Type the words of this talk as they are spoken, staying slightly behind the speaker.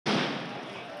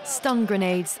Stun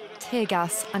grenades, tear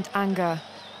gas and anger.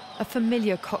 A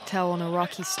familiar cocktail on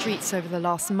Iraqi streets over the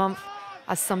last month,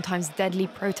 as sometimes deadly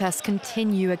protests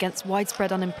continue against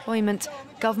widespread unemployment,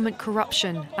 government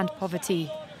corruption and poverty.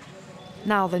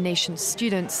 Now the nation's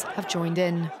students have joined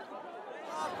in.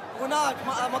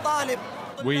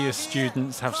 We as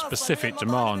students have specific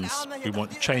demands. We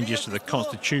want changes to the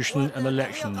constitution and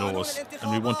election laws,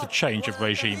 and we want a change of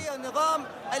regime.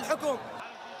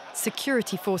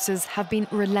 Security forces have been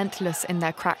relentless in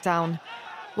their crackdown.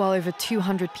 While over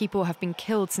 200 people have been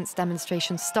killed since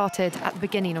demonstrations started at the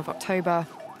beginning of October.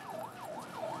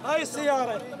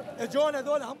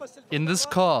 In this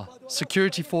car,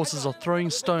 security forces are throwing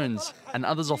stones and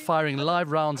others are firing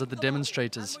live rounds at the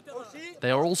demonstrators.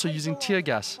 They are also using tear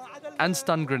gas and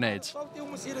stun grenades.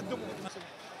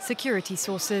 Security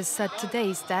sources said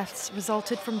today's deaths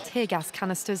resulted from tear gas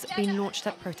canisters being launched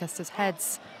at protesters'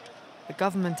 heads. The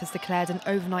government has declared an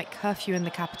overnight curfew in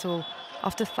the capital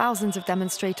after thousands of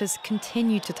demonstrators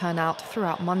continued to turn out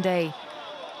throughout Monday.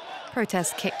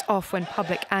 Protests kicked off when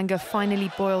public anger finally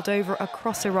boiled over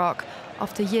across Iraq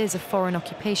after years of foreign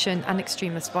occupation and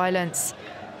extremist violence.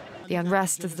 The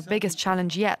unrest is the biggest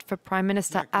challenge yet for Prime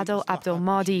Minister Adel Abdel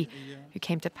Mahdi, who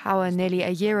came to power nearly a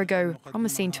year ago,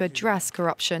 promising to address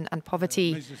corruption and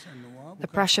poverty. The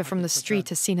pressure from the street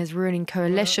has seen his ruling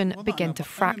coalition begin to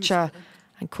fracture,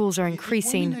 and calls are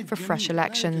increasing for fresh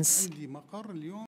elections.